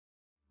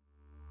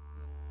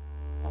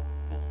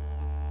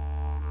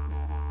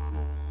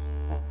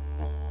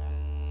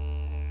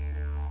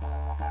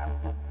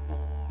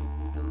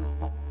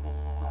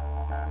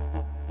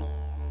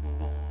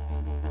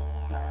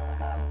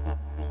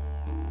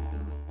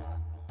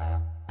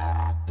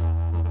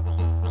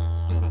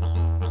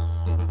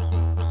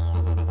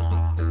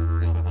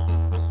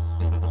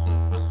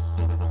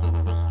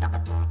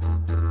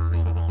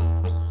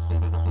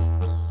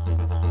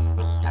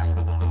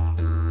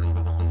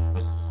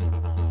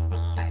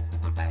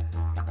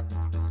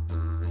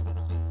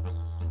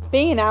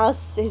Being in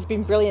AIS has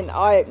been brilliant,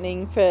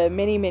 eye-opening for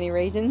many, many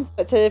reasons.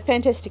 It's a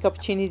fantastic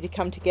opportunity to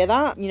come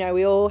together. You know,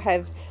 we all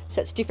have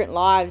such different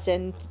lives,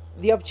 and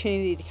the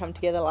opportunity to come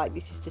together like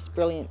this is just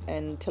brilliant,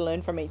 and to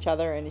learn from each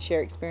other and to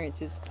share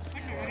experiences.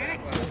 And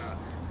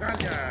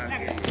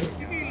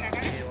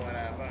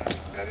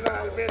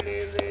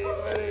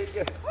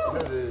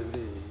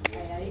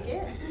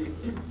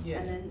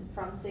then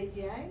from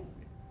CGA?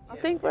 I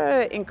think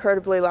we're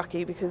incredibly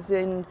lucky because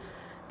in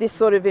this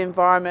sort of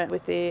environment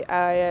with the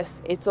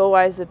AIS, it's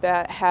always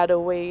about how do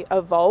we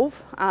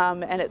evolve,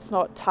 and it's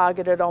not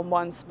targeted on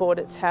one sport,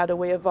 it's how do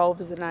we evolve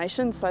as a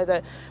nation, so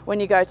that when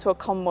you go to a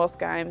Commonwealth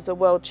Games, a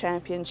World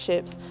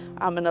Championships,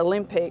 an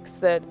Olympics,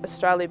 that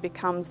Australia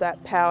becomes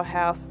that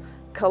powerhouse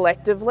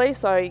collectively,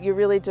 so you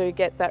really do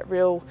get that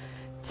real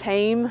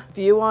team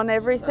view on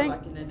everything.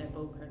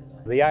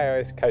 The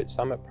AIS Coach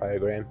Summit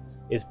Program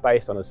is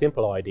based on a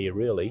simple idea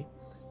really.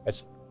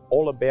 It's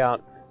all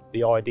about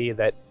the idea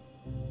that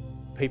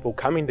people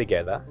coming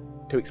together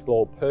to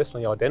explore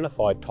personally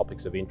identified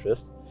topics of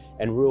interest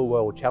and real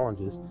world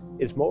challenges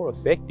is more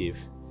effective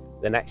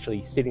than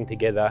actually sitting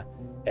together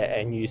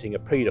and using a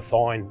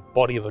predefined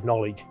body of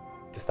knowledge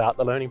to start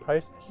the learning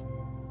process.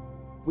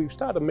 We've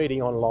started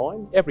meeting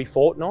online every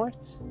fortnight.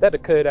 That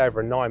occurred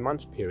over a 9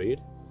 months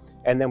period,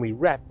 and then we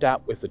wrapped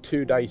up with a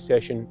 2-day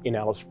session in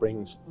Alice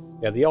Springs.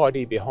 Now the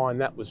idea behind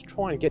that was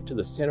trying to get to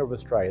the centre of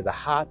Australia, the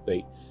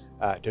heartbeat,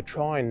 to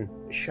try and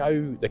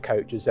show the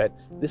coaches that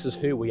this is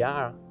who we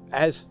are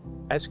as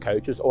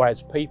coaches or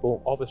as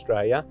people of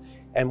Australia,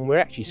 and we're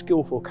actually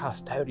skillful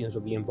custodians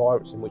of the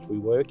environments in which we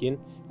work in,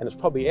 and it's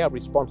probably our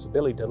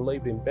responsibility to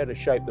leave it in better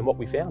shape than what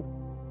we found.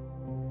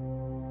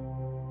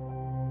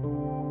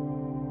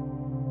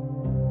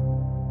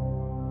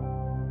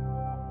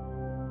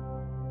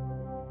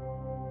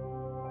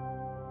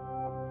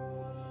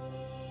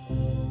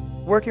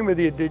 Working with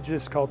the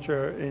Indigenous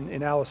culture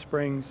in Alice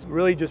Springs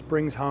really just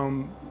brings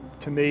home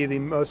to me the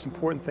most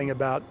important thing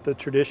about the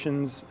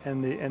traditions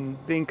and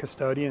being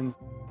custodians.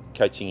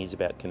 Coaching is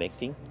about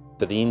connecting.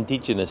 For the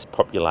Indigenous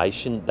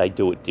population, they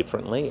do it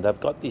differently. They've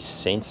got this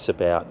sense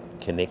about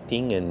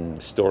connecting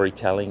and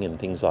storytelling and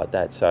things like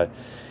that. So,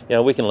 you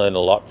know, we can learn a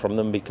lot from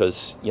them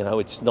because, you know,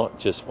 it's not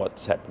just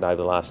what's happened over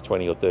the last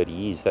 20 or 30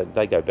 years.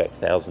 They go back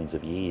thousands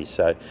of years.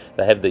 So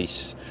they have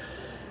these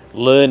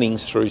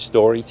learnings through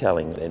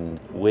storytelling, and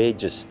we're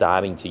just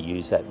starting to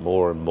use that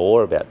more and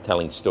more about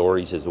telling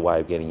stories as a way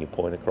of getting your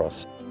point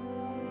across.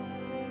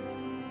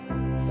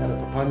 Out at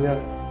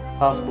Papunya,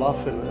 Haas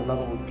Bluff, and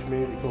another little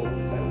community called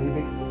Mount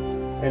Leaving,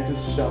 and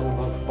just showing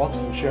love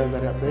boxing, sharing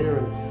that out there,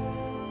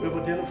 and we've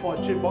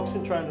identified 2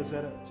 boxing trainers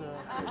that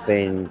It's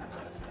been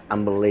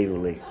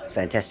unbelievably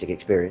fantastic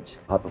experience.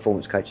 High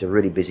performance coaches are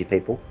really busy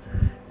people,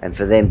 and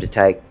for them to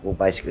take, well,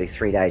 basically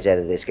 3 days out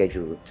of their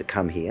schedule to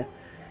come here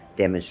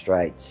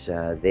demonstrates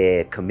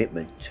their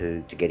commitment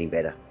to getting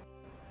better,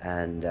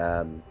 and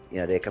you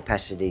know, their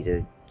capacity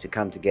to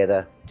come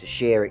together, to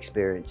share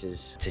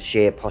experiences, to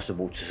share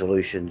possible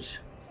solutions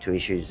to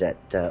issues that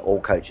all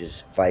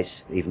coaches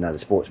face, even though the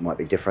sports might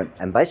be different,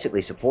 and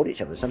basically support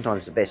each other.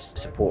 Sometimes the best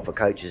support for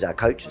coaches are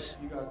coaches.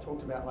 You guys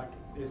talked about, like,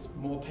 there's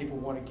more people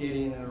want to get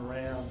in and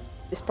around.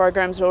 This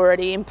program's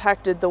already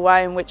impacted the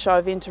way in which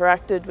I've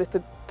interacted with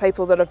the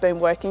people that I've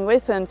been working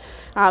with, and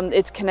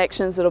it's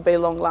connections that'll be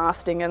long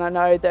lasting. And I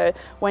know that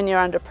when you're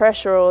under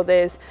pressure or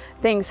there's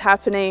things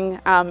happening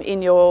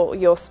in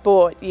your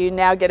sport, you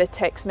now get a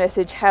text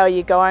message, how are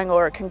you going,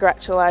 or a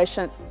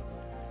congratulations.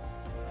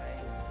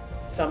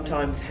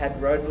 Sometimes had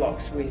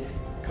roadblocks with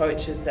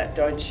coaches that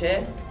don't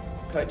share,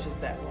 coaches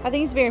that want. I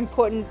think it's very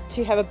important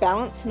to have a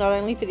balance, not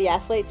only for the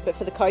athletes but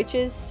for the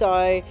coaches.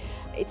 So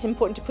it's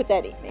important to put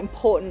that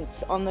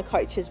importance on the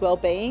coach's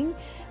well-being,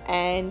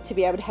 and to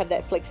be able to have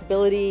that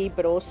flexibility,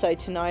 but also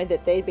to know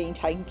that they're being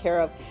taken care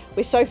of.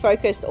 We're so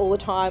focused all the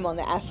time on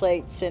the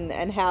athletes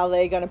and how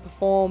they're going to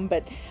perform,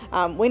 but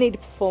we need to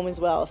perform as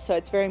well. So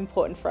it's very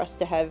important for us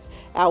to have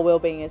our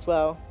well-being as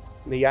well.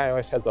 The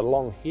AIS has a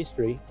long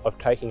history of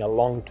taking a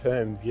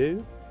long-term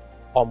view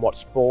on what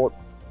sport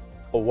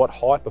or what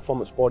high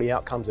performance sporting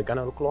outcomes are going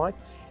to look like,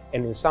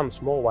 and in some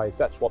small ways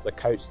that's what the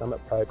Coach Summit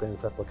Program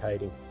is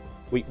replicating.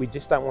 We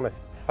just don't want to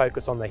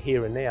focus on the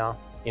here and now.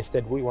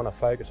 Instead, we want to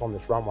focus on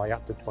this runway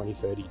up to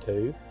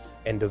 2032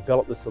 and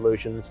develop the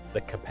solutions,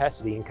 the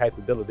capacity and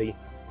capability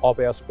of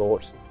our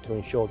sports to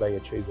ensure they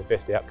achieve the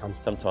best outcomes.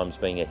 Sometimes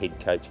being a head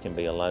coach can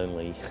be a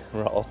lonely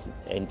role,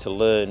 and to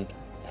learn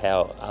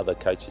how other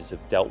coaches have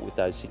dealt with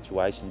those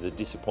situations, the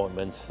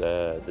disappointments,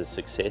 the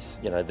success,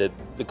 you know, the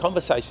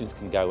conversations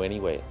can go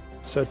anywhere.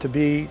 So to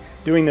be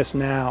doing this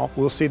now,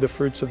 we'll see the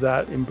fruits of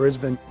that in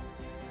Brisbane.